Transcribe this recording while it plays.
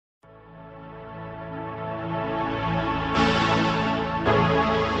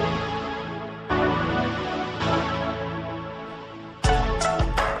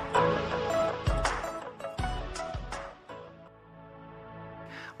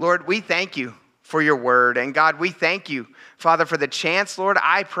Lord, we thank you for your word. And God, we thank you, Father, for the chance. Lord,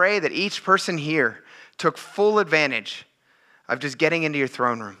 I pray that each person here took full advantage of just getting into your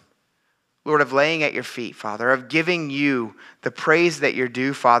throne room. Lord, of laying at your feet, Father, of giving you the praise that you're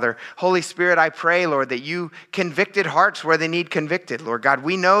due, Father. Holy Spirit, I pray, Lord, that you convicted hearts where they need convicted, Lord God.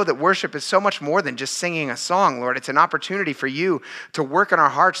 We know that worship is so much more than just singing a song, Lord. It's an opportunity for you to work in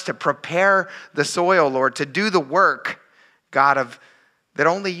our hearts, to prepare the soil, Lord, to do the work, God, that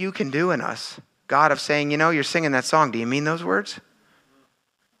only you can do in us. God, of saying, you're singing that song. Do you mean those words?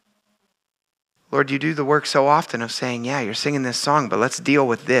 Lord, you do the work so often of saying, yeah, you're singing this song, but let's deal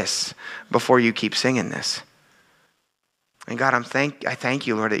with this before you keep singing this. And God, I thank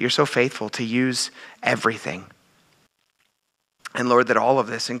you, Lord, that you're so faithful to use everything. And Lord, that all of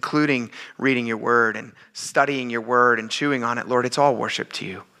this, including reading your word and studying your word and chewing on it, Lord, it's all worship to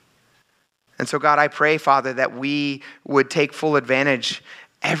you. And so God, I pray, Father, that we would take full advantage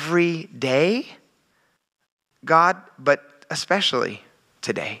every day, God, but especially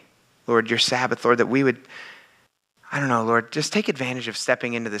today. Lord, your Sabbath, Lord, that we would, Lord, just take advantage of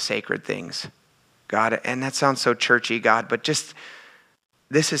stepping into the sacred things, God. And that sounds so churchy, God, but just,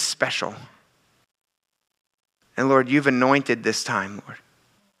 this is special. And Lord, you've anointed this time, Lord.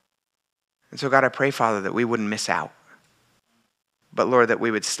 And so God, I pray, Father, that we wouldn't miss out. But Lord, that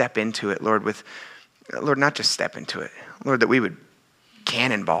we would step into it, Lord, Lord, not just step into it, Lord, that we would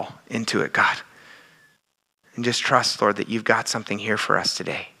cannonball into it, God. And just trust, Lord, that you've got something here for us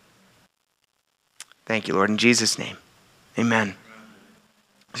today. Thank you, Lord. In Jesus' name, amen.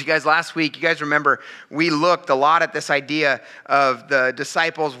 So you guys, last week, you guys remember, we looked a lot at this idea of the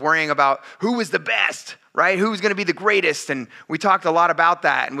disciples worrying about who was the best, right? Who's going to be the greatest? And we talked a lot about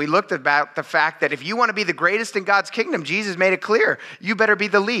that. And we looked about the fact that if you want to be the greatest in God's kingdom, Jesus made it clear, you better be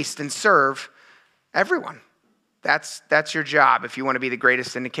the least and serve everyone. That's your job if you want to be the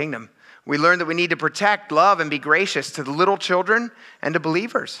greatest in the kingdom. We learned that we need to protect, love, and be gracious to the little children and to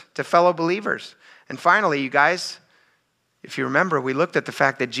believers, to fellow believers. And finally, you guys, if you remember, we looked at the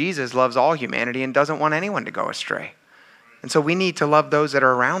fact that Jesus loves all humanity and doesn't want anyone to go astray. And so we need to love those that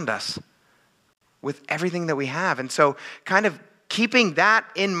are around us with everything that we have. And so kind of keeping that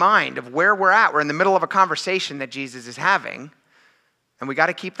in mind of where we're at, we're in the middle of a conversation that Jesus is having, and we got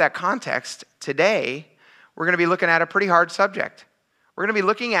to keep that context. Today, we're going to be looking at a pretty hard subject. We're going to be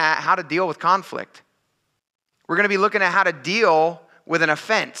looking at how to deal with conflict. We're going to be looking at how to deal with an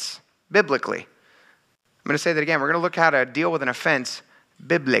offense biblically. I'm going to say that again. We're going to look how to deal with an offense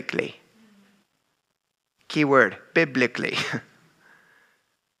biblically. Key word, biblically.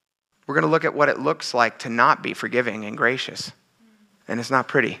 We're going to look at what it looks like to not be forgiving and gracious. And it's not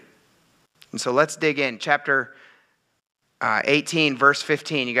pretty. And so let's dig in. Chapter 18, verse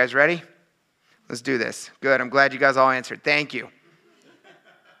 15. You guys ready? Let's do this. Good. I'm glad you guys all answered. Thank you.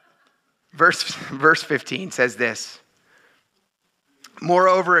 Verse 15 says this.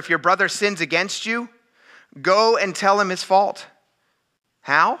 Moreover, if your brother sins against you, go and tell him his fault.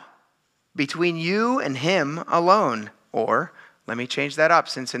 How? Between you and him alone. Or, let me change that up,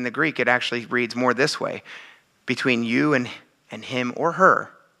 since in the Greek it actually reads more this way. Between you and him or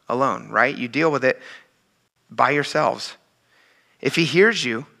her alone, right? You deal with it by yourselves. If he hears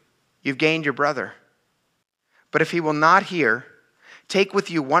you, you've gained your brother. But if he will not hear, take with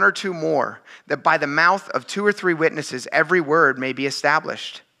you one or two more, that by the mouth of 2 or 3 witnesses every word may be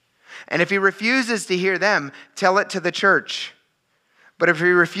established. And if he refuses to hear them, tell it to the church. But if he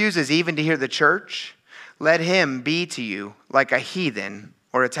refuses even to hear the church, let him be to you like a heathen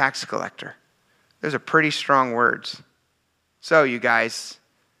or a tax collector. Those are pretty strong words. So, you guys,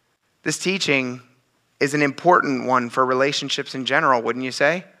 this teaching is an important one for relationships in general, wouldn't you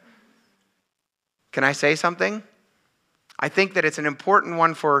say? Can I say something? I think that it's an important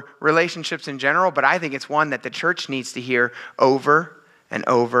one for relationships in general, but I think it's one that the church needs to hear over and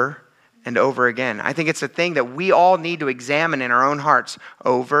over and over again. I think it's a thing that we all need to examine in our own hearts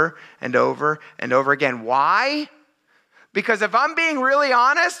over and over and over again. Why? Because if I'm being really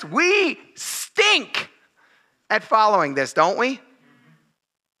honest, we stink at following this, don't we?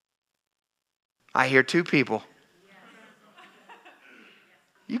 I hear 2 people.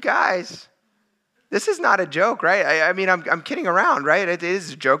 You guys, this is not a joke, right? I mean, I'm kidding around, right? It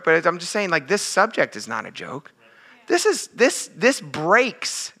is a joke, but I'm just saying, like, this subject is not a joke. This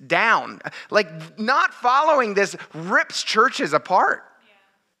breaks down. Like, not following this rips churches apart.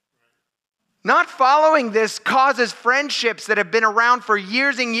 Not following this causes friendships that have been around for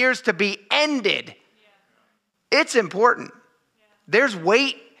years and years to be ended. It's important. There's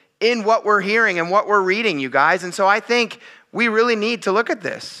weight in what we're hearing and what we're reading, you guys. And so I think we really need to look at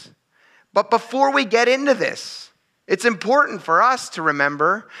this. But before we get into this, It's important for us to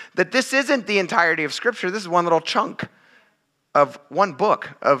remember that this isn't the entirety of Scripture. This is one little chunk of one book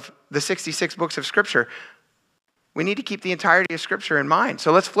of the 66 books of Scripture. We need to keep the entirety of Scripture in mind.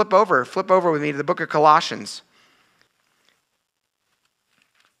 So let's flip over with me to the book of Colossians.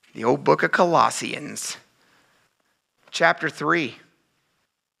 The old book of Colossians, chapter 3.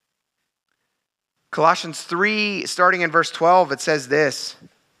 Colossians 3, starting in verse 12, it says this.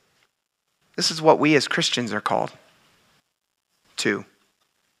 This is what we as Christians are called to.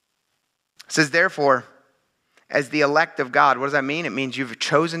 It says, therefore, as the elect of God. What does that mean? It means you've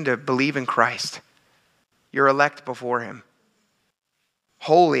chosen to believe in Christ. You're elect before him.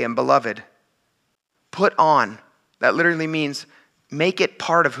 Holy and beloved. Put on. That literally means make it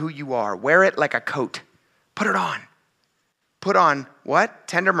part of who you are. Wear it like a coat. Put it on. Put on what?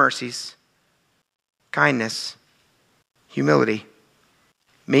 Tender mercies, kindness, humility,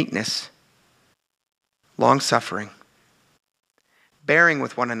 meekness, long-suffering, bearing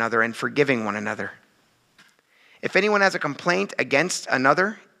with one another and forgiving one another. If anyone has a complaint against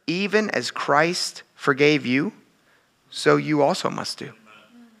another, even as Christ forgave you, so you also must do.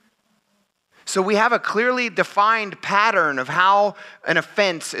 So we have a clearly defined pattern of how an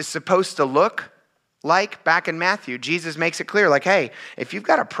offense is supposed to look like back in Matthew. Jesus makes it clear, like, hey, if you've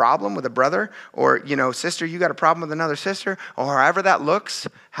got a problem with a brother or, sister, you got a problem with another sister, or however that looks,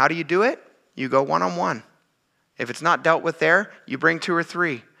 how do you do it? You go one-on-one. If it's not dealt with there, you bring 2 or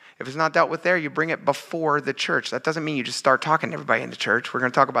 3. If it's not dealt with there, you bring it before the church. That doesn't mean you just start talking to everybody in the church. We're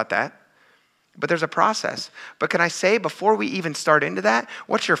going to talk about that. But there's a process. But can I say, before we even start into that,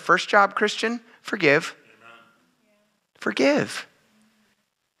 what's your first job, Christian? Forgive. Amen. Forgive.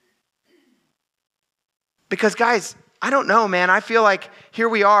 Because guys, I don't know, man. I feel like here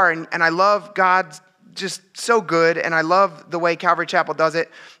we are, and I love God just so good, and I love the way Calvary Chapel does it,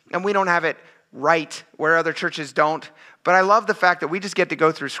 and we don't have it right where other churches don't. But I love the fact that we just get to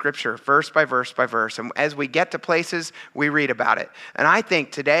go through Scripture verse by verse by verse. And as we get to places, we read about it. And I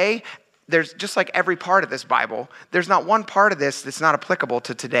think today, there's just like every part of this Bible, there's not one part of this that's not applicable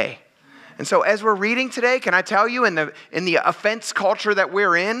to today. And so as we're reading today, can I tell you, in the offense culture that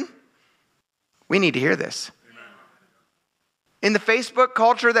we're in, we need to hear this. Amen. In the Facebook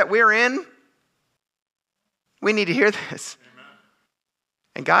culture that we're in, we need to hear this. Amen.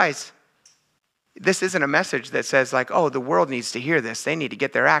 And guys, this isn't a message that says like, oh, the world needs to hear this. They need to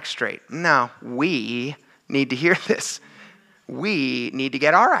get their act straight. No, we need to hear this. We need to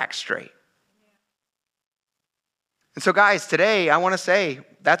get our act straight. And so guys, today I want to say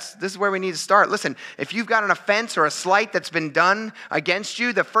this is where we need to start. Listen, if you've got an offense or a slight that's been done against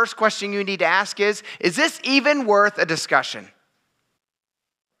you, the first question you need to ask is this even worth a discussion?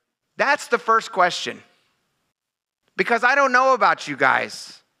 That's the first question. Because I don't know about you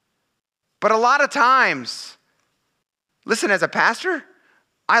guys, but a lot of times, listen, as a pastor,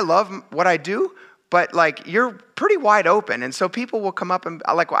 I love what I do, but like you're pretty wide open. And so people will come up and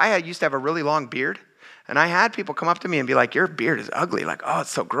I used to have a really long beard. And I had people come up to me and be like, your beard is ugly. Like, oh, it's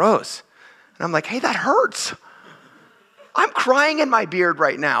so gross. And I'm like, hey, that hurts. I'm crying in my beard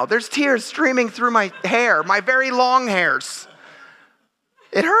right now. There's tears streaming through my hair, my very long hairs.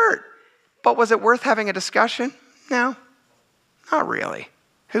 It hurt. But was it worth having a discussion? No, not really.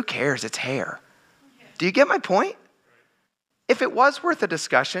 Who cares? It's hair. Do you get my point? If it was worth a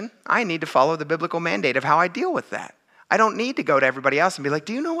discussion, I need to follow the biblical mandate of how I deal with that. I don't need to go to everybody else and be like,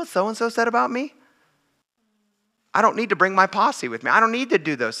 do you know what so-and-so said about me? I don't need to bring my posse with me. I don't need to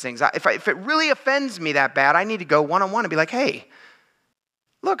do those things. If it really offends me that bad, I need to go one-on-one and be like, hey,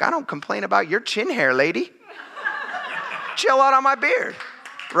 look, I don't complain about your chin hair, lady. Chill out on my beard,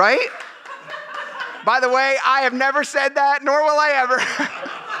 right? By the way, I have never said that, nor will I ever.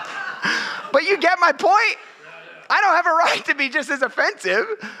 But you get my point. I don't have a right to be just as offensive.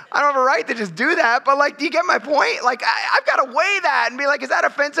 I don't have a right to just do that. But like, do you get my point? Like, I've got to weigh that and be like, is that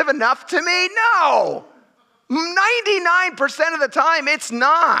offensive enough to me? No. 99% of the time, it's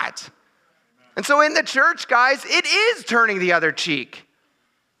not. And so in the church, guys, it is turning the other cheek.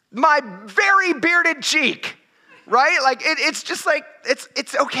 My very bearded cheek, right? Like, it's just like,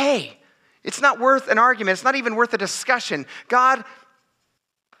 it's okay. It's not worth an argument. It's not even worth a discussion. God,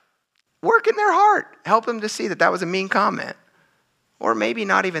 work in their heart. Help them to see that was a mean comment. Or maybe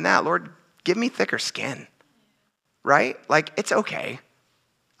not even that. Lord, give me thicker skin, right? Like, it's okay.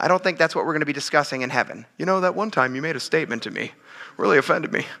 I don't think that's what we're going to be discussing in heaven. You know, that one time you made a statement to me, really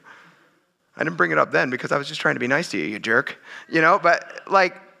offended me. I didn't bring it up then because I was just trying to be nice to you, you jerk.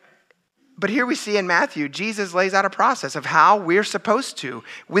 But here we see in Matthew, Jesus lays out a process of how we're supposed to,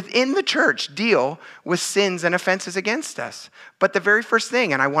 within the church, deal with sins and offenses against us. But the very first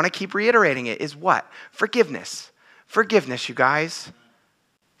thing, and I want to keep reiterating it, is what? Forgiveness. Forgiveness, you guys.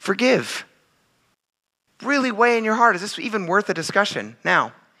 Forgive. Really weigh in your heart. Is this even worth a discussion?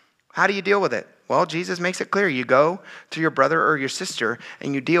 Now, how do you deal with it? Well, Jesus makes it clear. You go to your brother or your sister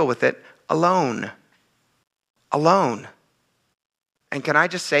and you deal with it alone. Alone. And can I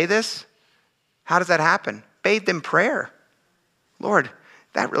just say this? How does that happen? Bathed in prayer. Lord,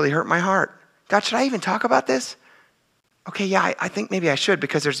 that really hurt my heart. God, should I even talk about this? Okay, yeah, I think maybe I should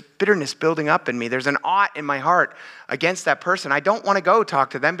because there's bitterness building up in me. There's an ought in my heart against that person. I don't want to go talk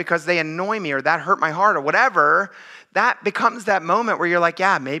to them because they annoy me or that hurt my heart or whatever. That becomes that moment where you're like,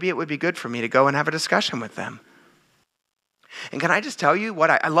 yeah, maybe it would be good for me to go and have a discussion with them. And can I just tell you what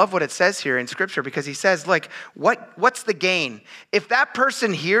I love what it says here in Scripture, because he says, like, what's the gain? If that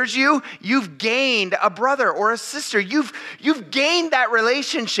person hears you, you've gained a brother or a sister. You've gained that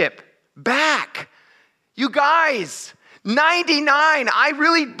relationship back. You guys, 99, I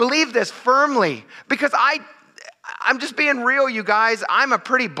really believe this firmly because I'm just being real, you guys. I'm a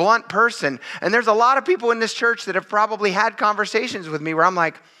pretty blunt person. And there's a lot of people in this church that have probably had conversations with me where I'm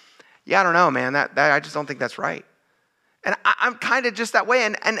like, yeah, I don't know, man. That I just don't think that's right. And I'm kind of just that way.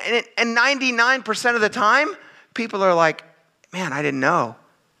 And 99% of the time, people are like, man, I didn't know.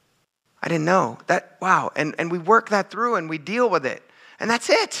 I didn't know. Wow. And we work that through and we deal with it. And that's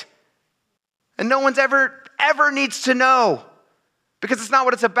it. And no one's ever needs to know because it's not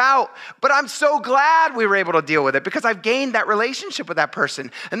what it's about. But I'm so glad we were able to deal with it because I've gained that relationship with that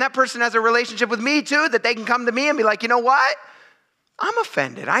person. And that person has a relationship with me too, that they can come to me and be like, you know what? I'm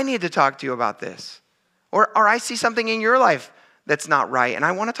offended. I need to talk to you about this. Or I see something in your life that's not right, and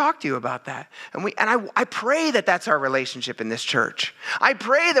I want to talk to you about that. And I pray that that's our relationship in this church. I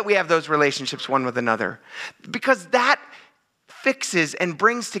pray that we have those relationships one with another, because that fixes and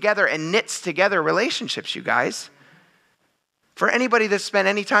brings together and knits together relationships, you guys. For anybody that's spent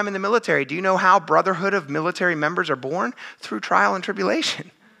any time in the military, do you know how brotherhood of military members are born? Through trial and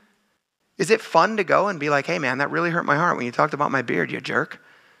tribulation. Is it fun to go and be like, hey man, that really hurt my heart when you talked about my beard, you jerk?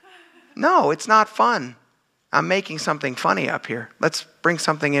 No, it's not fun. I'm making something funny up here. Let's bring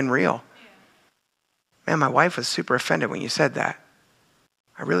something in real. Man, my wife was super offended when you said that.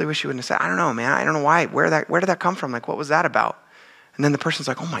 I really wish you wouldn't have said, I don't know, man. I don't know why. Where did that come from? Like, what was that about? And then the person's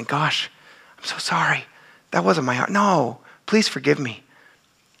like, oh my gosh, I'm so sorry. That wasn't my heart. No, please forgive me.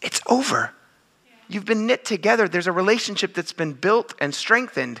 It's over. You've been knit together. There's a relationship that's been built and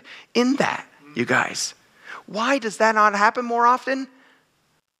strengthened in that, you guys. Why does that not happen more often?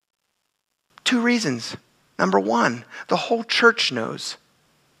 2 reasons. Number 1, the whole church knows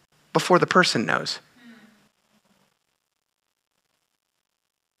before the person knows.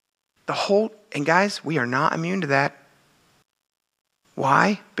 And guys, we are not immune to that.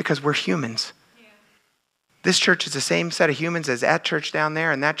 Why? Because we're humans. Yeah. This church is the same set of humans as that church down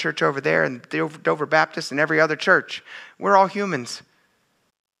there and that church over there and Dover Baptist and every other church. We're all humans.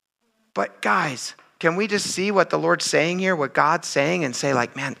 But guys, can we just see what the Lord's saying here, what God's saying, and say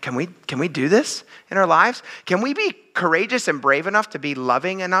like, man, can we do this in our lives? Can we be courageous and brave enough to be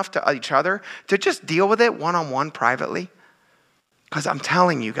loving enough to each other to just deal with it one-on-one privately? Because I'm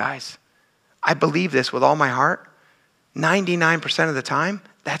telling you guys, I believe this with all my heart. 99% of the time,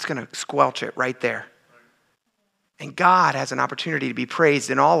 that's going to squelch it right there. And God has an opportunity to be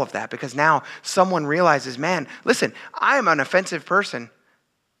praised in all of that because now someone realizes, man, listen, I am an offensive person,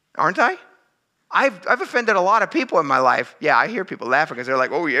 aren't I? I've offended a lot of people in my life. Yeah, I hear people laughing because they're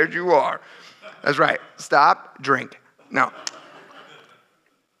like, oh, yes, you are. That's right. Stop, drink. No.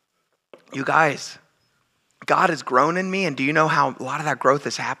 You guys, God has grown in me, and do you know how a lot of that growth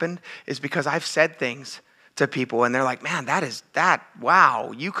has happened? Is because I've said things to people, and they're like, man,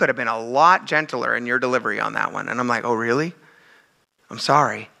 wow, you could have been a lot gentler in your delivery on that one. And I'm like, oh, really? I'm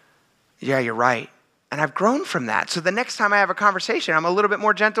sorry. Yeah, you're right. And I've grown from that. So the next time I have a conversation, I'm a little bit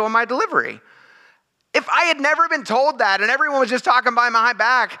more gentle in my delivery. If I had never been told that and everyone was just talking behind my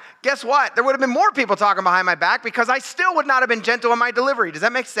back, guess what? There would have been more people talking behind my back because I still would not have been gentle in my delivery. Does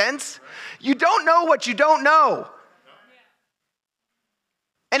that make sense? You don't know what you don't know.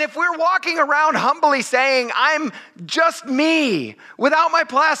 And if we're walking around humbly saying, I'm just me without my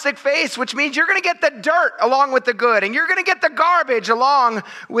plastic face, which means you're going to get the dirt along with the good, and you're going to get the garbage along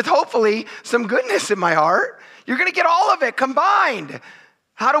with hopefully some goodness in my heart. You're going to get all of it combined.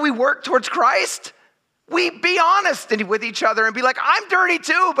 How do we work towards Christ? We be honest with each other and be like, I'm dirty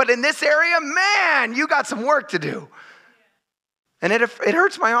too, but in this area, man, you got some work to do. And it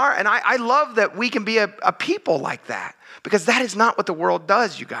hurts my heart. And I love that we can be a people like that, because that is not what the world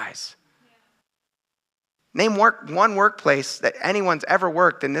does, you guys. Name one workplace that anyone's ever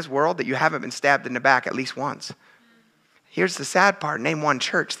worked in this world that you haven't been stabbed in the back at least once. Here's the sad part. Name one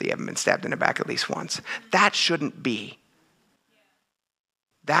church that you haven't been stabbed in the back at least once. That shouldn't be.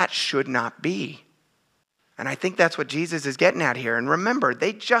 That should not be. And I think that's what Jesus is getting at here. And remember,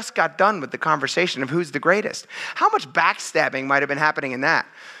 they just got done with the conversation of who's the greatest. How much backstabbing might have been happening in that?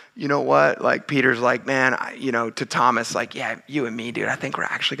 You know what? Like Peter's like, man, to Thomas, like, yeah, you and me, dude, I think we're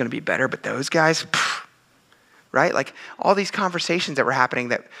actually going to be better. But those guys, right? Like all these conversations that were happening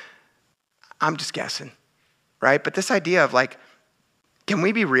that I'm just guessing, right? But this idea of like, can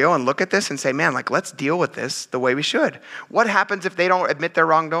we be real and look at this and say, man, like, let's deal with this the way we should? What happens if they don't admit their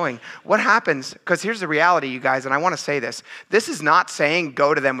wrongdoing? What happens? Because here's the reality, you guys, and I want to say this. This is not saying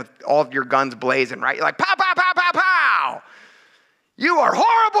go to them with all of your guns blazing, right? You're like, pow, pow, pow, pow, pow. You are a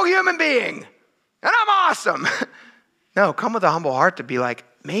horrible human being, and I'm awesome. No, come with a humble heart to be like,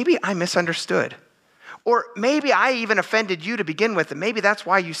 maybe I misunderstood. Or maybe I even offended you to begin with, and maybe that's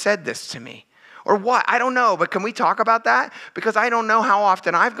why you said this to me. Or what? I don't know, but can we talk about that? Because I don't know how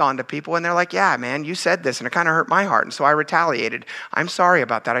often I've gone to people and they're like, yeah, man, you said this and it kind of hurt my heart. And so I retaliated. I'm sorry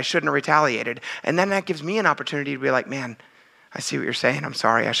about that. I shouldn't have retaliated. And then that gives me an opportunity to be like, man, I see what you're saying. I'm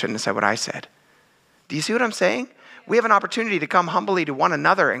sorry. I shouldn't have said what I said. Do you see what I'm saying? We have an opportunity to come humbly to one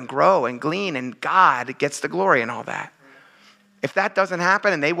another and grow and glean, and God gets the glory in all that. If that doesn't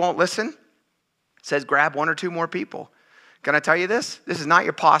happen and they won't listen, it says grab one or two more people. Can I tell you this? This is not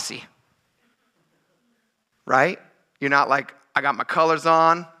your posse. Right? You're not like, I got my colors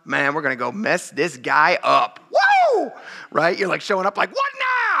on. Man, we're going to go mess this guy up. Woo! Right? You're like showing up like, what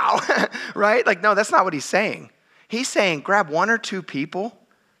now? Right? Like, no, that's not what he's saying. He's saying grab one or two people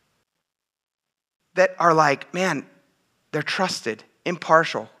that are like, man, they're trusted,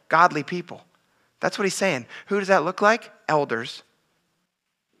 impartial, godly people. That's what he's saying. Who does that look like? Elders.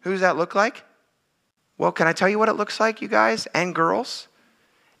 Who does that look like? Well, can I tell you what it looks like, you guys and girls?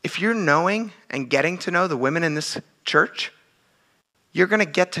 If you're knowing and getting to know the women in this church, you're going to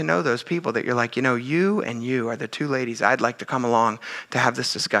get to know those people that you're like, you and you are the two ladies I'd like to come along to have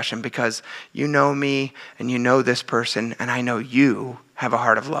this discussion because you know me and you know this person, and I know you have a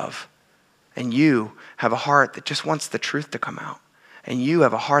heart of love. And you have a heart that just wants the truth to come out. And you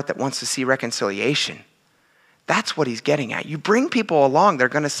have a heart that wants to see reconciliation. That's what he's getting at. You bring people along, they're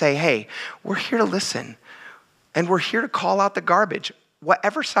going to say, hey, we're here to listen. And we're here to call out the garbage,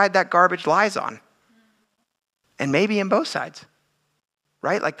 whatever side that garbage lies on. And maybe in both sides.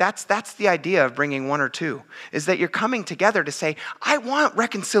 Right? Like that's the idea of bringing one or two, is that you're coming together to say, I want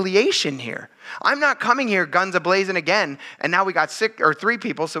reconciliation here. I'm not coming here guns a-blazing again, and now we got 3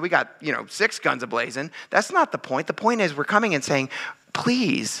 people, so we got, 6 guns a-blazing. That's not the point. The point is we're coming and saying,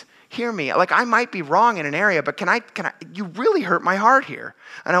 please hear me. Like I might be wrong in an area, but can I, you really hurt my heart here.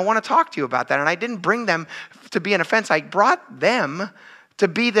 And I want to talk to you about that. And I didn't bring them to be an offense. I brought them to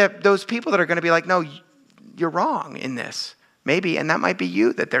be those people that are going to be like, no, you're wrong in this. Maybe, and that might be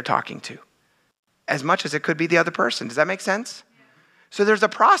you that they're talking to, as much as it could be the other person. Does that make sense? Yeah. So there's a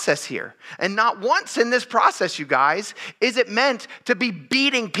process here. And not once in this process, you guys, is it meant to be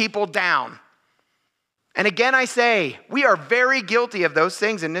beating people down. And again, I say, we are very guilty of those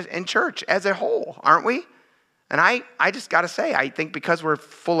things in church as a whole, aren't we? And I just got to say, I think because we're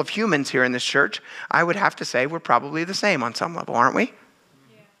full of humans here in this church, I would have to say we're probably the same on some level, aren't we?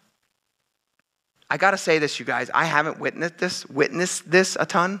 I got to say this, you guys. I haven't witnessed this a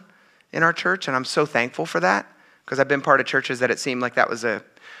ton in our church, and I'm so thankful for that because I've been part of churches that it seemed like that was a,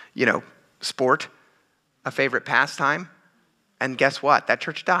 sport, a favorite pastime. And guess what? That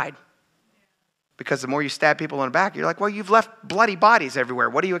church died. Because the more you stab people in the back, you're like, well, you've left bloody bodies everywhere.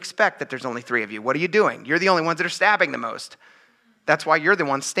 What do you expect that there's only 3 of you? What are you doing? You're the only ones that are stabbing the most. That's why you're the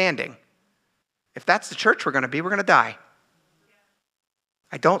ones standing. If that's the church we're going to be, we're going to die.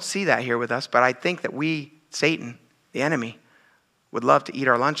 I don't see that here with us, but I think that Satan, the enemy, would love to eat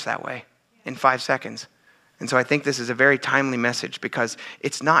our lunch that way in 5 seconds. And so I think this is a very timely message because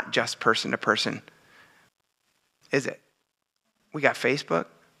it's not just person to person, is it? We got Facebook.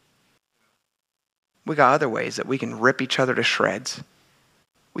 We got other ways that we can rip each other to shreds.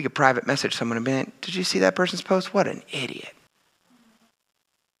 We could private message someone and be like, did you see that person's post? What an idiot.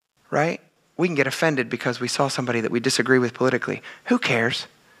 Right? We can get offended because we saw somebody that we disagree with politically. Who cares?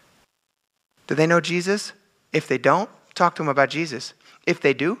 Do they know Jesus? If they don't, talk to them about Jesus. If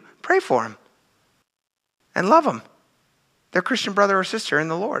they do, pray for them. And love them. They're Christian brother or sister in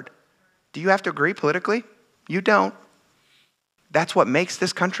the Lord. Do you have to agree politically? You don't. That's what makes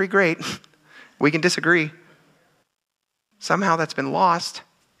this country great. We can disagree. Somehow that's been lost.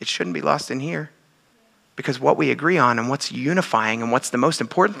 It shouldn't be lost in here. Because what we agree on and what's unifying and what's the most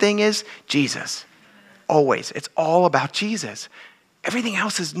important thing is Jesus. Always. It's all about Jesus. Everything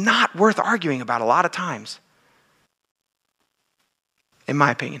else is not worth arguing about a lot of times. in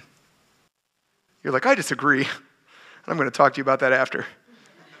my opinion. You're like, I disagree. I'm going to talk to you about that after.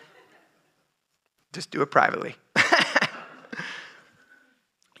 Just do it privately.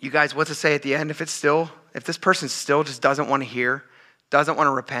 You guys, what's it say at the end? If this person still just doesn't want to hear, doesn't want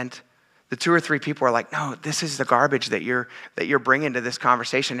to repent, the 2 or 3 people are like, no, this is the garbage that you're bringing to this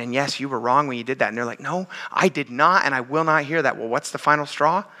conversation. And yes, you were wrong when you did that. And they're like, no, I did not, and I will not hear that. Well, what's the final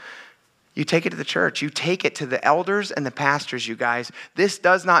straw? You take it to the church. You take it to the elders and the pastors, you guys. This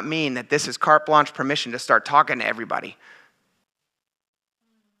does not mean that this is carte blanche permission to start talking to everybody.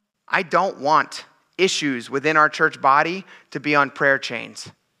 I don't want issues within our church body to be on prayer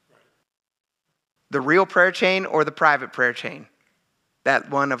chains. The real prayer chain or the private prayer chain. That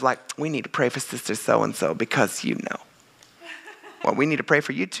one of like, we need to pray for sister so-and-so because you know. Well, we need to pray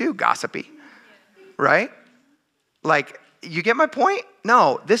for you too, gossipy. Right? Like, you get my point?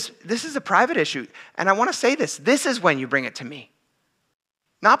 No, this is a private issue. And I want to say this. This is when you bring it to me.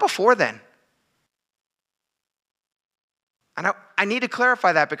 Not before then. And I need to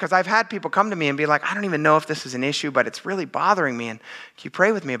clarify that because I've had people come to me and be like, I don't even know if this is an issue, but it's really bothering me. And can you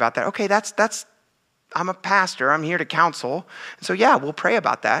pray with me about that? Okay, I'm a pastor. I'm here to counsel. So yeah, we'll pray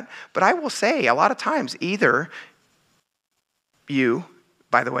about that. But I will say a lot of times, either you,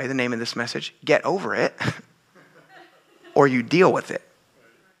 by the way, the name of this message, get over it, or you deal with it.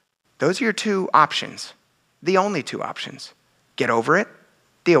 Those are your 2 options. The only 2 options. Get over it,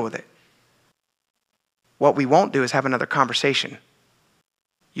 deal with it. What we won't do is have another conversation.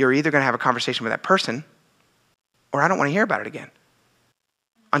 You're either going to have a conversation with that person, or I don't want to hear about it again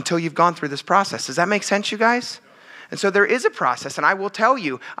until you've gone through this process. Does that make sense, you guys? And so there is a process, and I will tell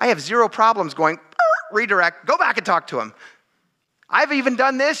you, I have 0 problems going, redirect, go back and talk to him. I've even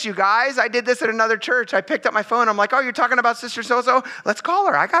done this, you guys. I did this at another church. I picked up my phone. I'm like, oh, you're talking about Sister So-so? Let's call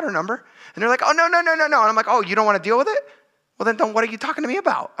her. I got her number. And they're like, oh, no. And I'm like, oh, you don't want to deal with it? Well, then what are you talking to me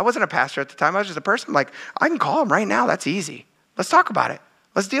about? I wasn't a pastor at the time. I was just a person. I'm like, I can call him right now. That's easy. Let's talk about it.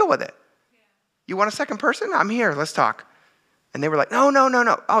 Let's deal with it. You want a second person? I'm here. Let's talk. And they were like, no.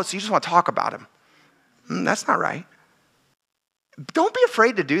 Oh, so you just want to talk about him. That's not right. Don't be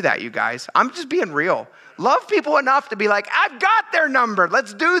afraid to do that, you guys. I'm just being real. Love people enough to be like, I've got their number.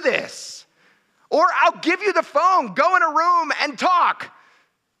 Let's do this. Or I'll give you the phone. Go in a room and talk.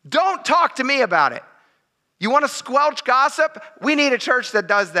 Don't talk to me about it. You want to squelch gossip? We need a church that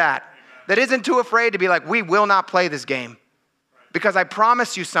does that. That isn't too afraid to be like, we will not play this game. Because I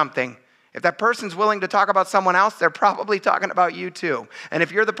promise you something. If that person's willing to talk about someone else, they're probably talking about you too. And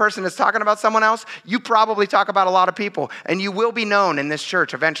if you're the person that's talking about someone else, you probably talk about a lot of people. And you will be known in this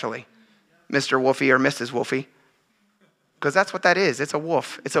church eventually, Mr. Wolfie or Mrs. Wolfie. Because that's what that is. It's a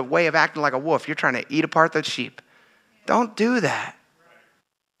wolf. It's a way of acting like a wolf. You're trying to eat apart the sheep. Don't do that.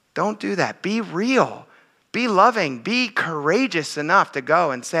 Don't do that. Be real. Be loving. Be courageous enough to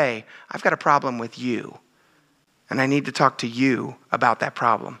go and say, I've got a problem with you. And I need to talk to you about that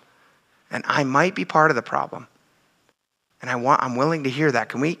problem. And I might be part of the problem. And I'm willing to hear that.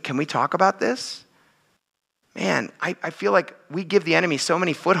 Can we talk about this? Man, I feel like we give the enemy so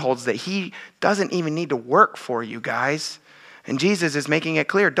many footholds that he doesn't even need to work for you guys. And Jesus is making it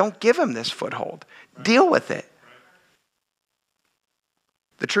clear, don't give him this foothold. Right. Deal with it. Right.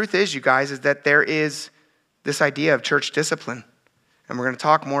 The truth is, you guys, is that there is this idea of church discipline. And we're going to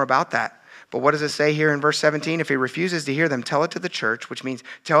talk more about that. But what does it say here in verse 17? If he refuses to hear them, tell it to the church, which means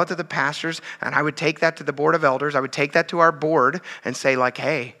tell it to the pastors. And I would take that to the board of elders. I would take that to our board and say like,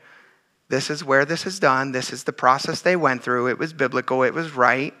 hey, this is where this is done. This is the process they went through. It was biblical. It was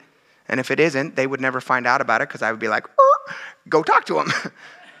right. And if it isn't, they would never find out about it because I would be like, go talk to them,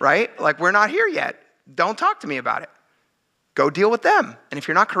 right? Like, we're not here yet. Don't talk to me about it. Go deal with them. And if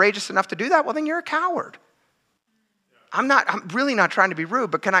you're not courageous enough to do that, well, then you're a coward. I'm really not trying to be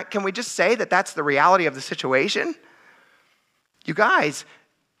rude, but can we just say that that's the reality of the situation? You guys,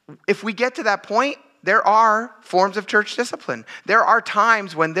 if we get to that point, there are forms of church discipline. There are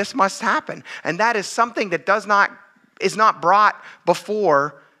times when this must happen. And that is something that is not brought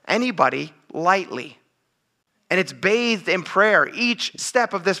before anybody lightly. And it's bathed in prayer. Each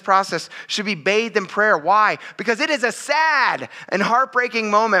step of this process should be bathed in prayer. Why? Because it is a sad and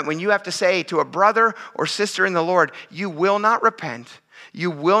heartbreaking moment when you have to say to a brother or sister in the Lord, you will not repent. You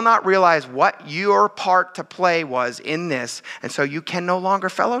will not realize what your part to play was in this. And so you can no longer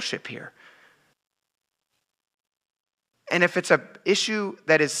fellowship here. And if it's an issue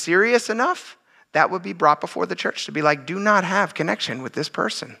that is serious enough, that would be brought before the church to be like, do not have connection with this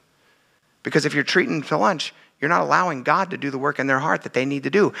person. Because if you're treating them to lunch, you're not allowing God to do the work in their heart that they need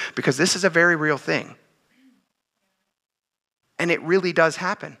to do, because this is a very real thing. And it really does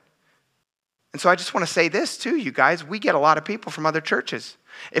happen. And so I just want to say this too, you guys. We get a lot of people from other churches.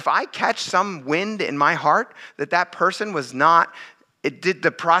 If I catch some wind in my heart that person was not,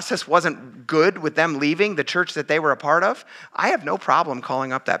 the process wasn't good with them leaving the church that they were a part of, I have no problem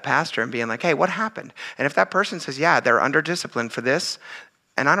calling up that pastor and being like, hey, what happened? And if that person says, yeah, they're under discipline for this,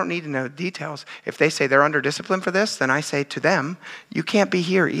 and I don't need to know details. If they say they're under discipline for this, then I say to them, you can't be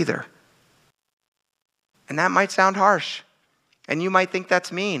here either. And that might sound harsh, and you might think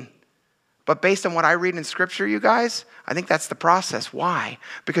that's mean. But based on what I read in Scripture, you guys, I think that's the process. Why?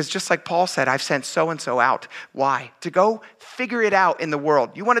 Because just like Paul said, I've sent so-and-so out. Why? To go figure it out in the world.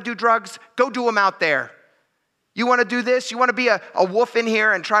 You want to do drugs? Go do them out there. You want to do this? You want to be a wolf in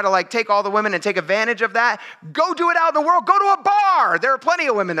here and try to take all the women and take advantage of that? Go do it out in the world. Go to a bar. There are plenty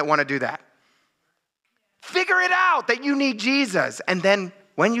of women that want to do that. Figure it out that you need Jesus. And then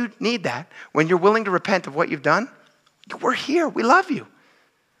when you need that, when you're willing to repent of what you've done, we're here. We love you.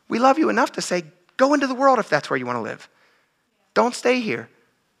 We love you enough to say, go into the world if that's where you want to live. Don't stay here.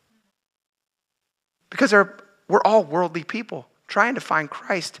 Because we're all worldly people trying to find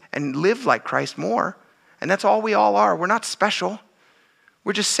Christ and live like Christ more. And that's all we all are. We're not special.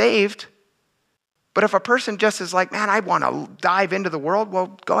 We're just saved. But if a person just is like, man, I want to dive into the world,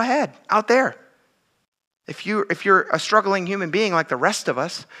 well, go ahead, out there. If you're a struggling human being like the rest of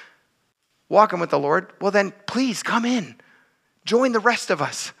us, walking with the Lord, well then please come in. Join the rest of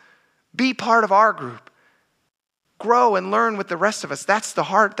us. Be part of our group. Grow and learn with the rest of us. That's the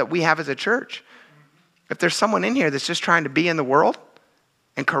heart that we have as a church. If there's someone in here that's just trying to be in the world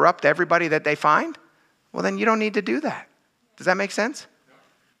and corrupt everybody that they find, well, then you don't need to do that. Does that make sense?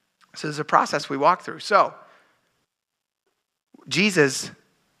 So there's a process we walk through. So Jesus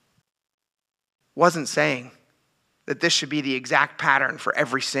wasn't saying that this should be the exact pattern for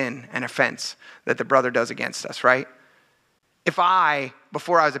every sin and offense that the brother does against us, right? If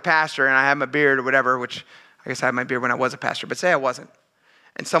before I was a pastor and I had my beard or whatever, which I guess I had my beard when I was a pastor, but say I wasn't,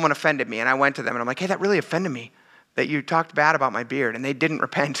 and someone offended me and I went to them and I'm like, hey, that really offended me that you talked bad about my beard, and they didn't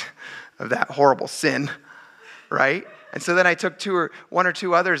repent of that horrible sin, right? And so then I took one or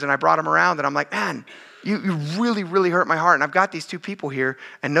two others and I brought them around and I'm like, man, you really, really hurt my heart. And I've got these two people here,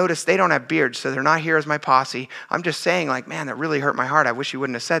 and notice they don't have beards, so they're not here as my posse. I'm just saying, man, that really hurt my heart. I wish you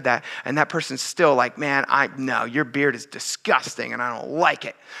wouldn't have said that. And that person's still like, man, no, your beard is disgusting and I don't like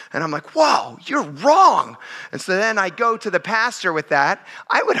it. And I'm like, whoa, you're wrong. And so then I go to the pastor with that.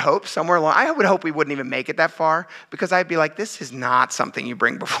 I would hope we wouldn't even make it that far, because I'd be like, this is not something you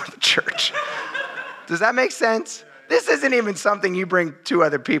bring before the church. Does that make sense? This isn't even something you bring to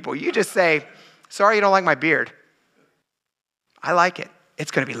other people. You just say, sorry you don't like my beard. I like it.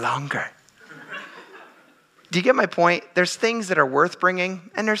 It's going to be longer. Do you get my point? There's things that are worth bringing,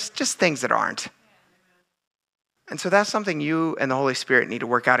 and there's just things that aren't. And so that's something you and the Holy Spirit need to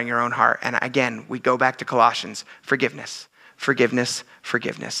work out in your own heart. And again, we go back to Colossians. Forgiveness, forgiveness,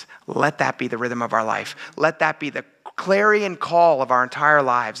 forgiveness. Let that be the rhythm of our life. Let that be the clarion call of our entire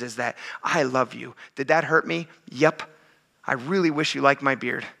lives, is that I love you. Did that hurt me? Yep. I really wish you liked my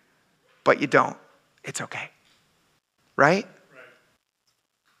beard. But you don't. It's okay. Right?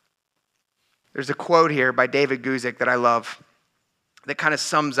 There's a quote here by David Guzik that I love that kind of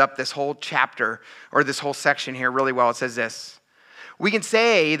sums up this whole chapter, or this whole section here really well. It says this: we can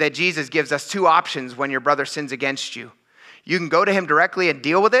say that Jesus gives us two options when your brother sins against you. You can go to him directly and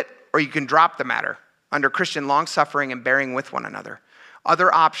deal with it, or you can drop the matter under Christian long-suffering and bearing with one another.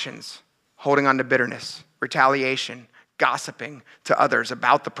 Other options, holding on to bitterness, retaliation, gossiping to others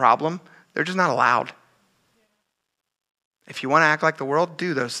about the problem, they're just not allowed. If you want to act like the world,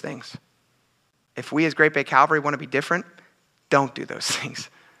 do those things. If we as Great Bay Calvary want to be different, don't do those things.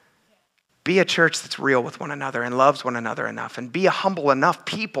 Be a church that's real with one another and loves one another enough, and be a humble enough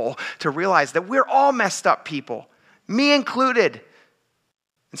people to realize that we're all messed up people, me included.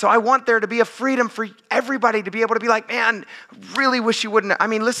 And so I want there to be a freedom for everybody to be able to be like, man, really wish you wouldn't. I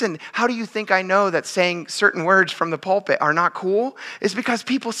mean, listen, how do you think I know that saying certain words from the pulpit are not cool? It's because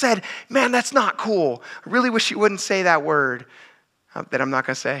people said, man, that's not cool. I really wish you wouldn't say that word that I'm not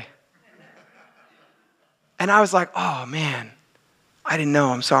going to say. And I was like, oh man, I didn't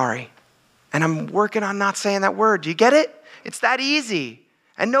know, I'm sorry. And I'm working on not saying that word. Do you get it? It's that easy.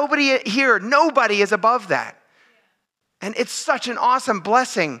 And nobody is above that. And it's such an awesome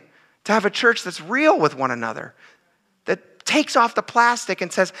blessing to have a church that's real with one another, that takes off the plastic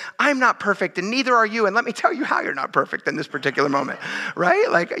and says, I'm not perfect and neither are you. And let me tell you how you're not perfect in this particular moment,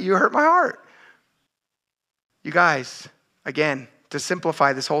 right? Like, you hurt my heart. You guys, again, to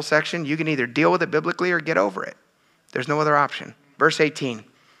simplify this whole section, you can either deal with it biblically or get over it. There's no other option. Verse 18.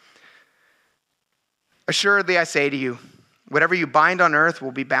 Assuredly, I say to you, Whatever you bind on earth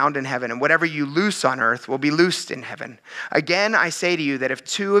will be bound in heaven, and whatever you loose on earth will be loosed in heaven. Again, I say to you that if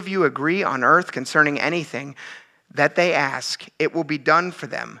two of you agree on earth concerning anything that they ask, it will be done for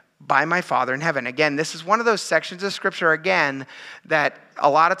them by my Father in heaven. Again, this is one of those sections of Scripture, again, that a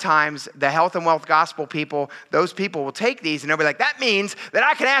lot of times the health and wealth gospel people, those people will take these and they'll be like, that means that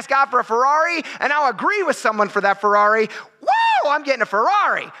I can ask God for a Ferrari and I'll agree with someone for that Ferrari. Whoa, I'm getting a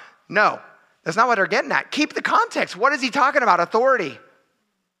Ferrari. No. That's not what they're getting at. Keep the context. What is he talking about? Authority.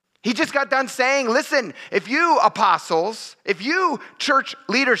 He just got done saying, listen, if you apostles, if you church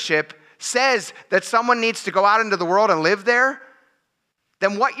leadership says that someone needs to go out into the world and live there,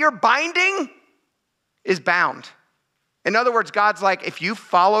 then what you're binding is bound. In other words, God's like, if you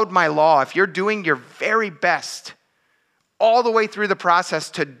followed my law, if you're doing your very best all the way through the process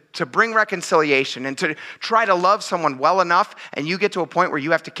to bring reconciliation and to try to love someone well enough, and you get to a point where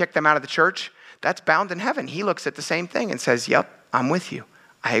you have to kick them out of the church, that's bound in heaven. He looks at the same thing and says, yep, I'm with you.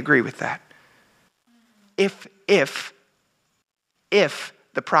 I agree with that. If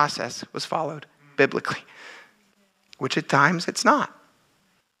the process was followed biblically, which at times it's not.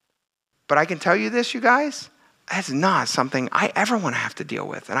 But I can tell you this, you guys, that's not something I ever want to have to deal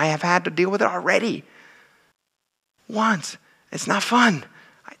with. And I have had to deal with it already. Once. It's not fun.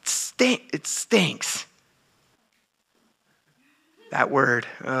 It stinks. That word,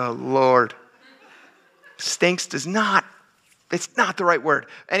 oh Lord. Stinks it's not the right word.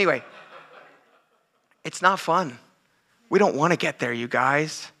 Anyway, it's not fun. We don't want to get there, you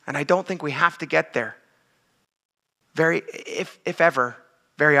guys. And I don't think we have to get there. If ever,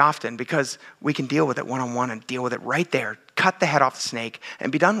 very often, because we can deal with it one-on-one and deal with it right there. Cut the head off the snake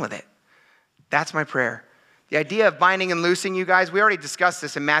and be done with it. That's my prayer. The idea of binding and loosing, you guys, we already discussed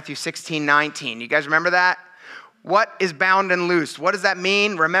this in Matthew 16:19. You guys remember that? What is bound and loosed? What does that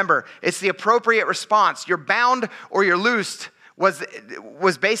mean? Remember, it's the appropriate response. You're bound or you're loosed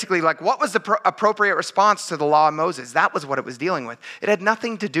was basically like, what was the appropriate response to the law of Moses? That was what it was dealing with. It had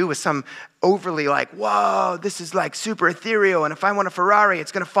nothing to do with some overly like, whoa, this is like super ethereal, and if I want a Ferrari,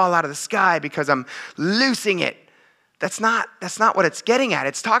 it's going to fall out of the sky because I'm loosing it. That's not what it's getting at.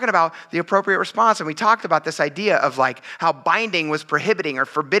 It's talking about the appropriate response. And we talked about this idea of like how binding was prohibiting or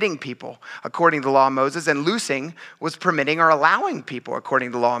forbidding people according to the law of Moses, and loosing was permitting or allowing people according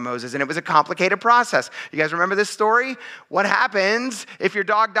to the law of Moses. And it was a complicated process. You guys remember this story? What happens if your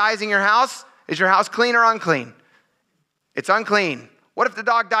dog dies in your house? Is your house clean or unclean? It's unclean. What if the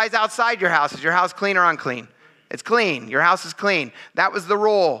dog dies outside your house? Is your house clean or unclean? It's clean. Your house is clean. That was the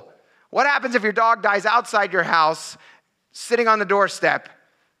rule. What happens if your dog dies outside your house, sitting on the doorstep?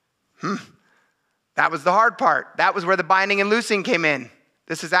 That was the hard part. That was where the binding and loosing came in.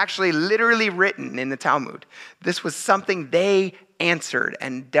 This is actually literally written in the Talmud. This was something they answered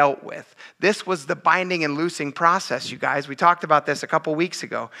and dealt with. This was the binding and loosing process, you guys. We talked about this a couple weeks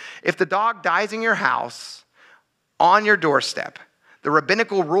ago. If the dog dies in your house, on your doorstep, the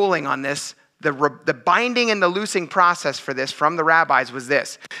rabbinical ruling on this, the binding and the loosing process for this from the rabbis was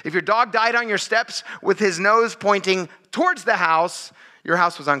this. If your dog died on your steps with his nose pointing towards the house, your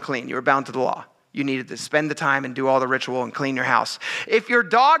house was unclean. You were bound to the law. You needed to spend the time and do all the ritual and clean your house. If your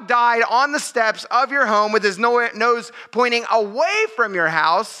dog died on the steps of your home with his nose pointing away from your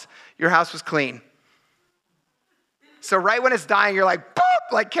house was clean. So right when it's dying, you're like,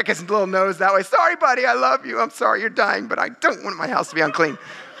 boop, like kick his little nose that way. Sorry, buddy, I love you. I'm sorry you're dying, but I don't want my house to be unclean.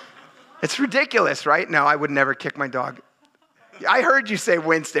 It's ridiculous, right? No, I would never kick my dog. I heard you say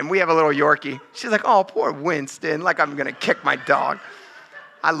Winston. We have a little Yorkie. She's like, oh, poor Winston. Like I'm going to kick my dog.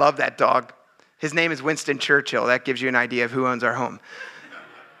 I love that dog. His name is Winston Churchill. That gives you an idea of who owns our home.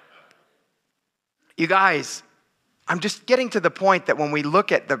 You guys, I'm just getting to the point that when we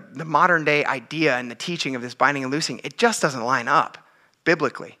look at the modern day idea and the teaching of this binding and loosing, it just doesn't line up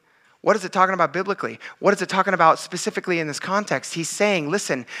biblically. What is it talking about biblically? What is it talking about specifically in this context? He's saying,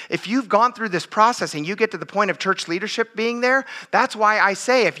 listen, if you've gone through this process and you get to the point of church leadership being there, that's why I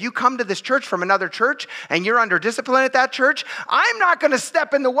say if you come to this church from another church and you're under discipline at that church, I'm not going to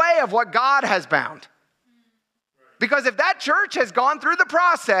step in the way of what God has bound. Because if that church has gone through the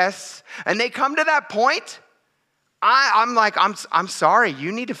process and they come to that point, I'm sorry,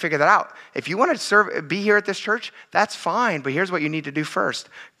 you need to figure that out. If you want to be here at this church, that's fine. But here's what you need to do first.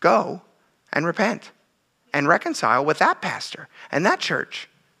 Go and repent and reconcile with that pastor and that church.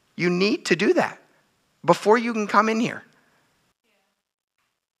 You need to do that before you can come in here.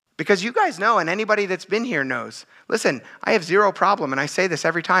 Because you guys know, and anybody that's been here knows, listen, I have zero problem, and I say this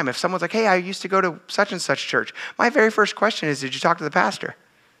every time. If someone's like, hey, I used to go to such and such church, my very first question is, did you talk to the pastor?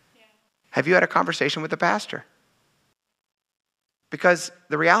 Yeah. Have you had a conversation with the pastor? Because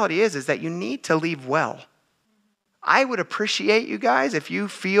the reality is that you need to leave well. I would appreciate you guys if you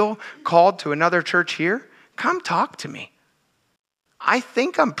feel called to another church here, come talk to me. I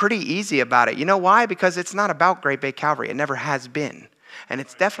think I'm pretty easy about it. You know why? Because it's not about Great Bay Calvary. It never has been. And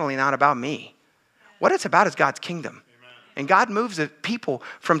it's definitely not about me. What it's about is God's kingdom. And God moves people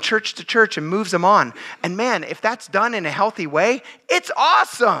from church to church and moves them on. And man, if that's done in a healthy way, it's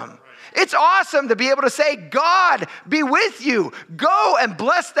awesome. It's awesome to be able to say, God, be with you. Go and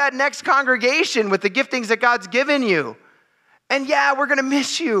bless that next congregation with the giftings that God's given you. And yeah, we're going to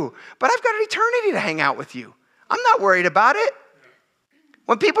miss you, but I've got an eternity to hang out with you. I'm not worried about it.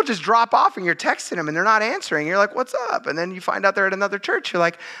 When people just drop off and you're texting them and they're not answering, you're like, what's up? And then you find out they're at another church. You're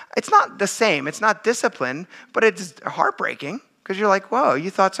like, it's not the same. It's not discipline, but it's heartbreaking because you're like, whoa, you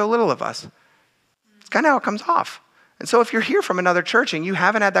thought so little of us. It's kind of how it comes off. And so if you're here from another church and you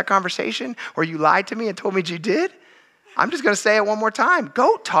haven't had that conversation or you lied to me and told me you did, I'm just going to say it one more time.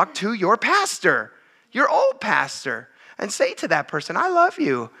 Go talk to your pastor, your old pastor, and say to that person, I love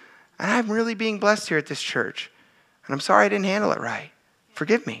you. And I'm really being blessed here at this church. And I'm sorry I didn't handle it right.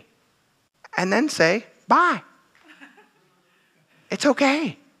 Forgive me. And then say, bye. It's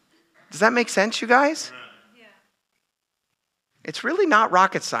okay. Does that make sense, you guys? Yeah. It's really not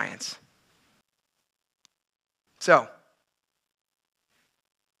rocket science. So,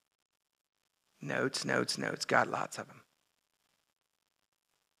 notes. Got lots of them.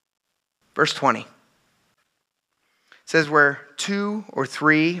 Verse 20. It says, where 2 or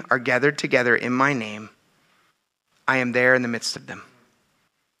 3 are gathered together in my name, I am there in the midst of them.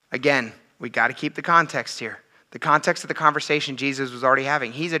 Again, we got to keep the context here. The context of the conversation Jesus was already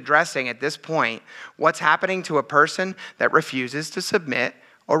having. He's addressing at this point what's happening to a person that refuses to submit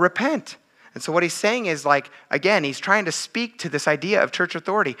or repent. And so what he's saying is again, he's trying to speak to this idea of church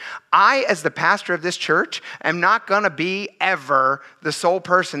authority. I, as the pastor of this church, am not going to be ever the sole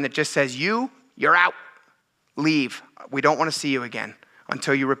person that just says, you're out, leave. We don't want to see you again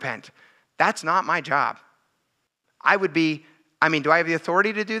until you repent. That's not my job. Do I have the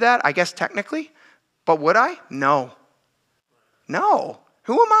authority to do that? I guess technically. But would I? No. Who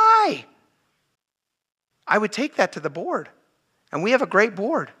am I? I would take that to the board. And we have a great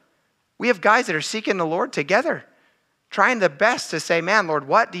board. We have guys that are seeking the Lord together, trying the best to say, man, Lord,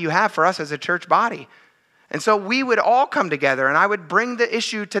 what do you have for us as a church body? And so we would all come together and I would bring the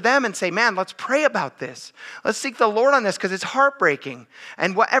issue to them and say, man, let's pray about this. Let's seek the Lord on this because it's heartbreaking.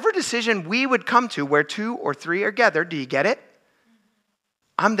 And whatever decision we would come to where 2 or 3 are gathered, do you get it?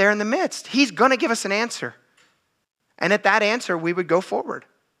 I'm there in the midst. He's going to give us an answer. And at that answer, we would go forward.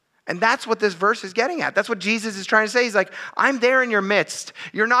 And that's what this verse is getting at. That's what Jesus is trying to say. He's like, I'm there in your midst.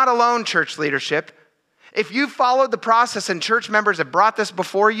 You're not alone, church leadership. If you've followed the process and church members have brought this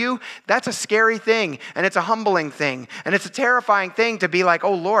before you, that's a scary thing. And it's a humbling thing. And it's a terrifying thing to be like,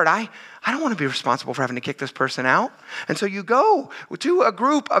 oh, Lord, I don't want to be responsible for having to kick this person out. And so you go to a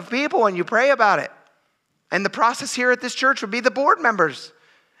group of people and you pray about it. And the process here at this church would be the board members.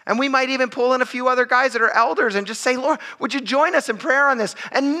 And we might even pull in a few other guys that are elders and just say, Lord, would you join us in prayer on this?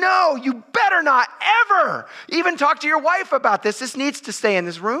 And no, you better not ever even talk to your wife about this. This needs to stay in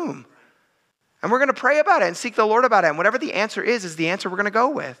this room. And we're going to pray about it and seek the Lord about it. And whatever the answer is the answer we're going to go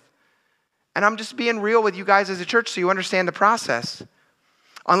with. And I'm just being real with you guys as a church so you understand the process.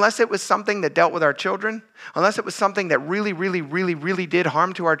 Unless it was something that dealt with our children, unless it was something that really, really, really, really did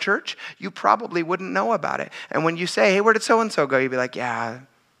harm to our church, you probably wouldn't know about it. And when you say, hey, where did so-and-so go? You'd be like, yeah.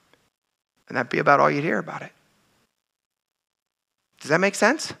 And that'd be about all you'd hear about it. Does that make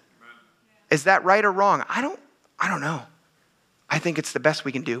sense? Is that right or wrong? I don't know. I think it's the best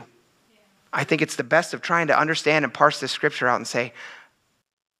we can do. I think it's the best of trying to understand and parse this scripture out and say,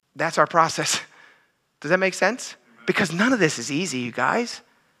 that's our process. Does that make sense? Because none of this is easy, you guys.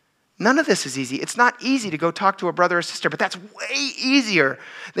 None of this is easy. It's not easy to go talk to a brother or sister, but that's way easier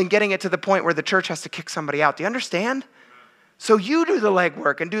than getting it to the point where the church has to kick somebody out. Do you understand? So you do the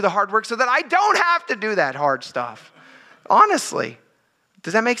legwork and do the hard work so that I don't have to do that hard stuff. Honestly.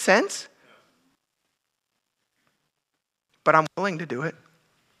 Does that make sense? But I'm willing to do it.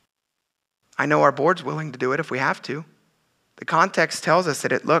 I know our board's willing to do it if we have to. The context tells us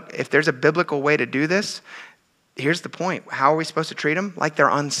that, look, if there's a biblical way to do this, here's the point. How are we supposed to treat them? Like they're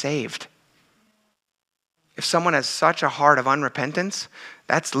unsaved. If someone has such a heart of unrepentance,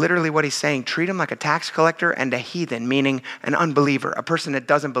 that's literally what he's saying. Treat them like a tax collector and a heathen, meaning an unbeliever, a person that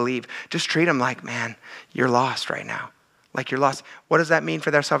doesn't believe. Just treat them like, man, you're lost right now. Like you're lost. What does that mean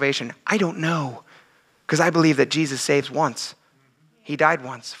for their salvation? I don't know. Because I believe that Jesus saves once. He died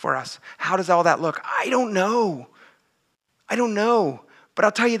once for us. How does all that look? I don't know. But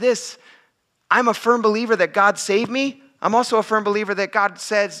I'll tell you this. I'm a firm believer that God saved me. I'm also a firm believer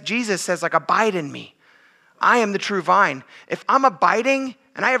that Jesus says, like, abide in me. I am the true vine. If I'm abiding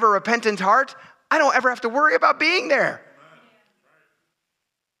and I have a repentant heart, I don't ever have to worry about being there.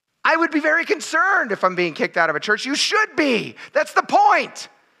 I would be very concerned if I'm being kicked out of a church. You should be. That's the point,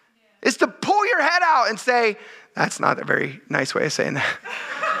 is to pull your head out and say, that's not a very nice way of saying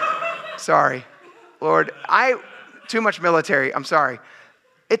that. Sorry. Lord, too much military. I'm sorry.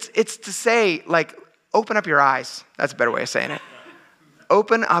 It's to say, like, open up your eyes. That's a better way of saying it.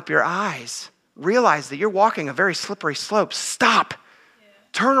 Open up your eyes. Realize that you're walking a very slippery slope. Stop.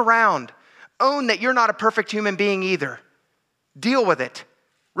 Turn around. Own that you're not a perfect human being either. Deal with it.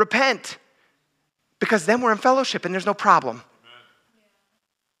 Repent. Because then we're in fellowship and there's no problem.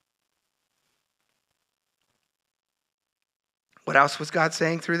 What else was God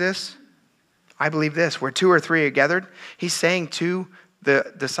saying through this? I believe this. Where two or three are gathered, he's saying to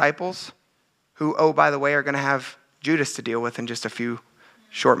the disciples, who, oh, by the way, are going to have Judas to deal with in just a few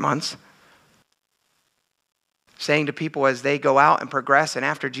short months, saying to people as they go out and progress and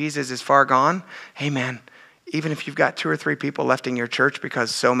after Jesus is far gone, hey man, even if you've got 2 or 3 people left in your church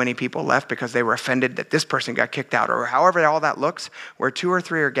because so many people left because they were offended that this person got kicked out, or however all that looks, where 2 or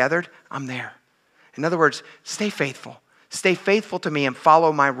 3 are gathered, I'm there. In other words, stay faithful. Stay faithful to me and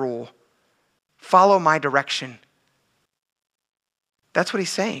follow my rule. Follow my direction. That's what he's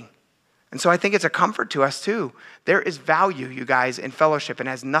saying. And so I think it's a comfort to us too. There is value, you guys, in fellowship, and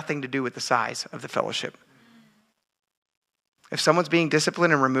has nothing to do with the size of the fellowship. If someone's being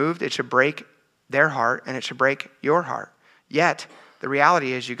disciplined and removed, it should break their heart and it should break your heart. Yet, the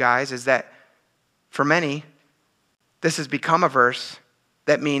reality is, you guys, is that for many, this has become a verse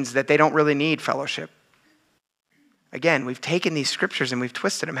that means that they don't really need fellowship. Again, we've taken these scriptures and we've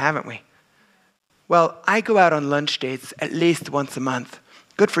twisted them, haven't we? Well, I go out on lunch dates at least once a month.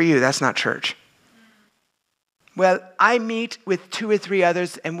 Good for you, that's not church. Well, I meet with 2 or 3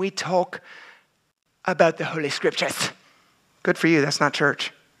 others and we talk about the Holy Scriptures. Good for you, that's not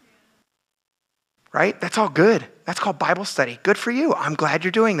church. Right? That's all good. That's called Bible study. Good for you. I'm glad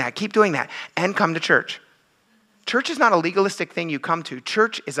you're doing that. Keep doing that. And come to church. Church is not a legalistic thing you come to.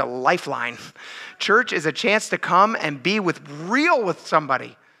 Church is a lifeline. Church is a chance to come and be real with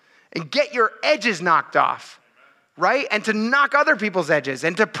somebody and get your edges knocked off, right? And to knock other people's edges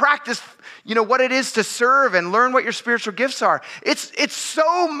and to practice, what it is to serve and learn what your spiritual gifts are. It's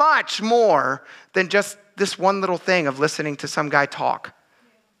so much more than just this one little thing of listening to some guy talk.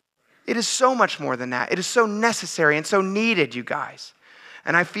 It is so much more than that. It is so necessary and so needed, you guys.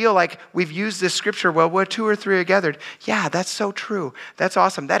 And I feel like we've used this scripture, well, where 2 or 3 are gathered. Yeah, that's so true. That's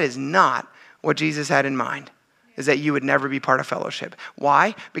awesome. That is not what Jesus had in mind, is that you would never be part of fellowship.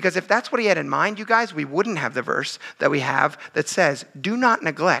 Why? Because if that's what he had in mind, you guys, we wouldn't have the verse that we have that says, do not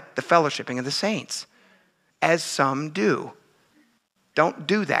neglect the fellowshipping of the saints, as some do. Don't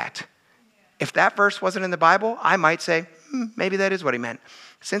do that. If that verse wasn't in the Bible, I might say, maybe that is what he meant.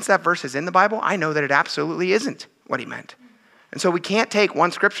 Since that verse is in the Bible, I know that it absolutely isn't what he meant. And so we can't take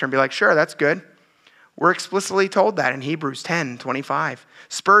one scripture and be like, sure, that's good. We're explicitly told that in Hebrews 10:25.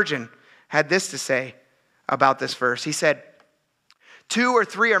 Spurgeon had this to say about this verse. He said, 2 or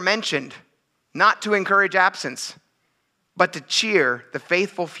 3 are mentioned, not to encourage absence, but to cheer the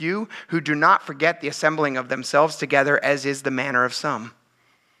faithful few who do not forget the assembling of themselves together, as is the manner of some.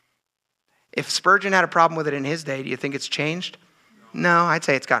 If Spurgeon had a problem with it in his day, do you think it's changed? No, I'd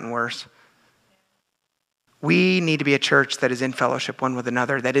say it's gotten worse. We need to be a church that is in fellowship one with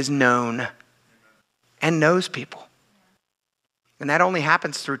another, that is known and knows people. And that only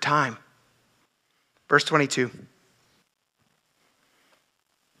happens through time. Verse 22.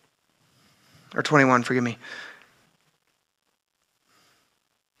 Or 21, forgive me.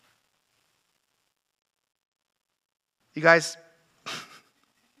 You guys, I'm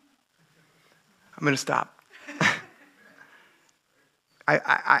going to stop.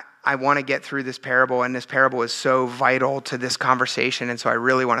 I want to get through this parable, and this parable is so vital to this conversation, and so I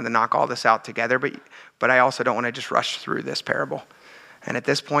really wanted to knock all this out together, but I also don't want to just rush through this parable. And at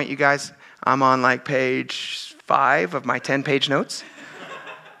this point, you guys, I'm on like page 5 of my 10-page notes.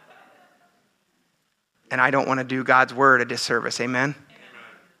 And I don't want to do God's word a disservice, amen?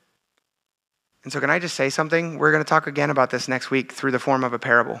 And so can I just say something? We're going to talk again about this next week through the form of a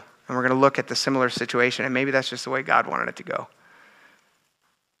parable, and we're going to look at the similar situation, and maybe that's just the way God wanted it to go.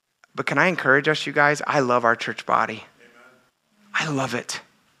 But can I encourage us, you guys? I love our church body. Amen. I love it.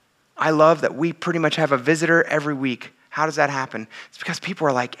 I love that we pretty much have a visitor every week. How does that happen? It's because people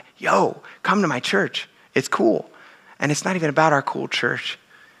are like, yo, come to my church. It's cool. And it's not even about our cool church.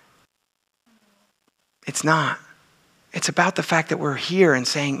 It's not. It's about the fact that we're here and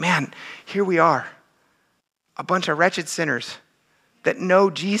saying, man, here we are. A bunch of wretched sinners that know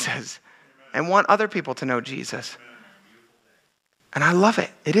Jesus. and want other people to know Jesus. And I love it.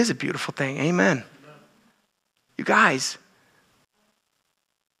 It is a beautiful thing. Amen. You guys,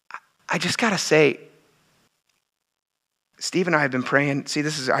 I just got to say, Steve and I have been praying. See,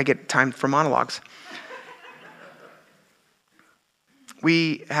 I get time for monologues.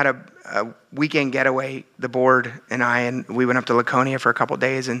 We had a weekend getaway, the board and we went up to Laconia for a couple of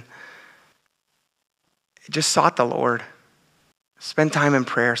days and just sought the Lord. Spend time in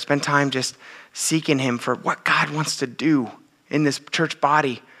prayer. Spend time just seeking him for what God wants to do in this church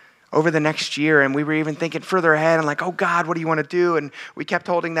body over the next year. And we were even thinking further ahead and like, oh God, what do you want to do? And we kept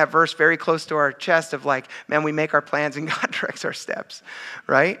holding that verse very close to our chest of like, man, we make our plans and God directs our steps,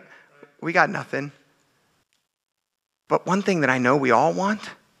 right? We got nothing. But one thing that I know we all want,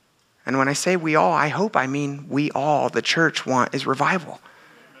 and when I say we all, I hope I mean we all, the church, want is revival.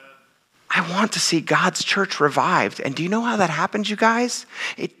 I want to see God's church revived. And do you know how that happens, you guys?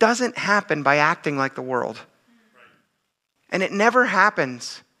 It doesn't happen by acting like the world. And it never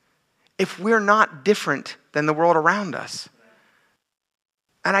happens if we're not different than the world around us.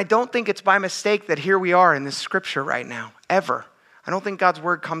 And I don't think it's by mistake that here we are in this scripture right now, ever. I don't think God's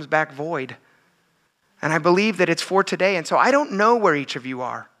word comes back void. And I believe that it's for today. And so I don't know where each of you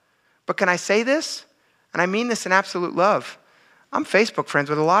are. But can I say this? And I mean this in absolute love. I'm Facebook friends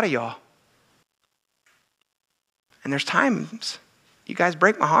with a lot of y'all. And there's times you guys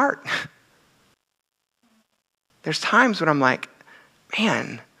break my heart. There's times when I'm like,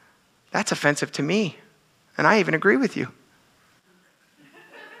 man, that's offensive to me. And I even agree with you.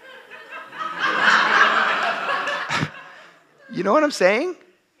 You know what I'm saying?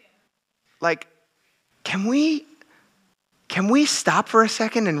 Like, can we stop for a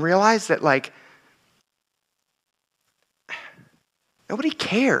second and realize that like, nobody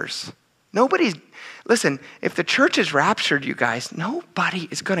cares. Listen, if the church is raptured, you guys, nobody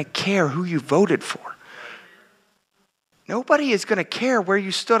is going to care who you voted for. Nobody is going to care where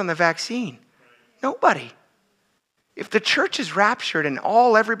you stood on the vaccine. Nobody. If the church is raptured and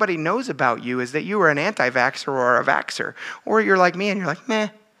all everybody knows about you is that you are an anti-vaxxer or a vaxxer, or you're like me and you're like, meh.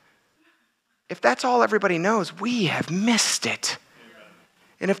 If that's all everybody knows, we have missed it.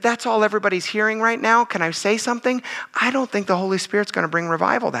 And if that's all everybody's hearing right now, can I say something? I don't think the Holy Spirit's going to bring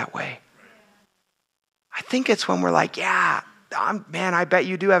revival that way. I think it's when we're like, yeah, man, I bet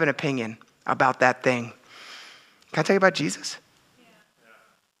you do have an opinion about that thing. Can I tell you about Jesus?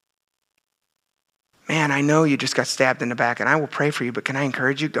 Man, I know you just got stabbed in the back and I will pray for you, but can I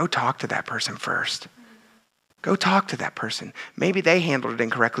encourage you? Go talk to that person first. Go talk to that person. Maybe they handled it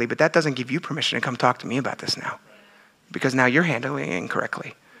incorrectly, but that doesn't give you permission to come talk to me about this now. Because now you're handling it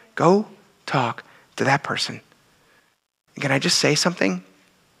incorrectly. Go talk to that person. Can I just say something?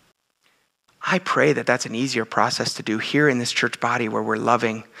 I pray that that's an easier process to do here in this church body where we're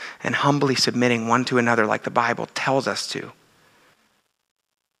loving and humbly submitting one to another like the Bible tells us to.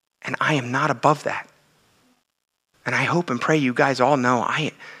 And I am not above that. And I hope and pray you guys all know,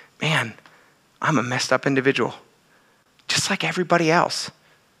 I'm a messed up individual, just like everybody else.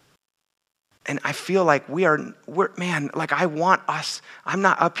 And I feel like I want us, I'm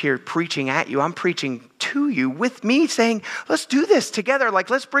not up here preaching at you, I'm preaching to you with me saying, let's do this together.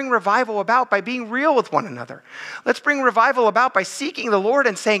 Like, let's bring revival about by being real with one another. Let's bring revival about by seeking the Lord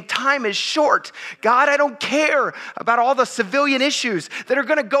and saying, time is short. God, I don't care about all the civilian issues that are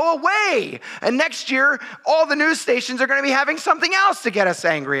going to go away. And next year, all the news stations are going to be having something else to get us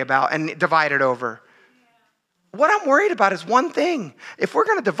angry about and divided over. What I'm worried about is one thing. If we're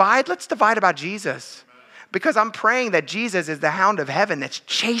going to divide, let's divide about Jesus. Because I'm praying that Jesus is the hound of heaven that's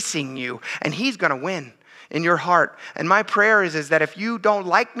chasing you, and he's going to win in your heart. And my prayer is that if you don't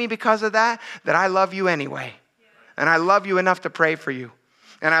like me because of that I love you anyway. And I love you enough to pray for you.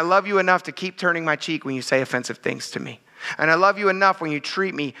 And I love you enough to keep turning my cheek when you say offensive things to me. And I love you enough when you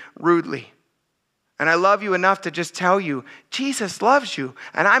treat me rudely. And I love you enough to just tell you, Jesus loves you.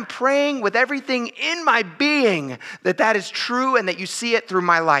 And I'm praying with everything in my being that is true and that you see it through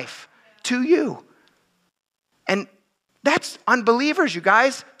my life to you. And that's unbelievers, you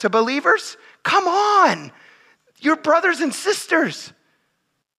guys. To believers, come on. You're brothers and sisters.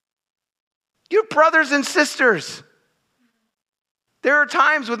 You're brothers and sisters. There are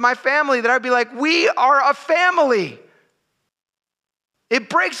times with my family that I'd be like, we are a family. It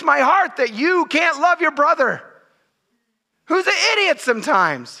breaks my heart that you can't love your brother, who's an idiot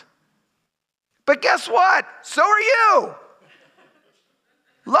sometimes. But guess what? So are you.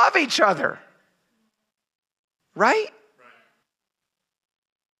 Love each other. Right?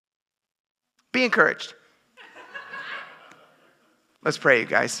 Be encouraged. Let's pray, you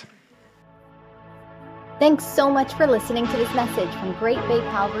guys. Thanks so much for listening to this message from Great Bay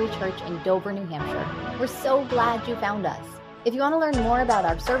Calvary Church in Dover, New Hampshire. We're so glad you found us. If you want to learn more about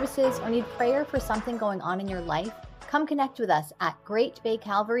our services or need prayer for something going on in your life, come connect with us at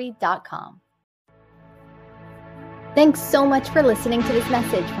greatbaycalvary.com. Thanks so much for listening to this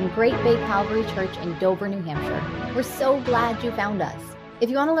message from Great Bay Calvary Church in Dover, New Hampshire. We're so glad you found us.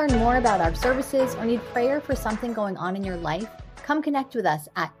 If you want to learn more about our services or need prayer for something going on in your life, come connect with us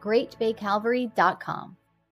at greatbaycalvary.com.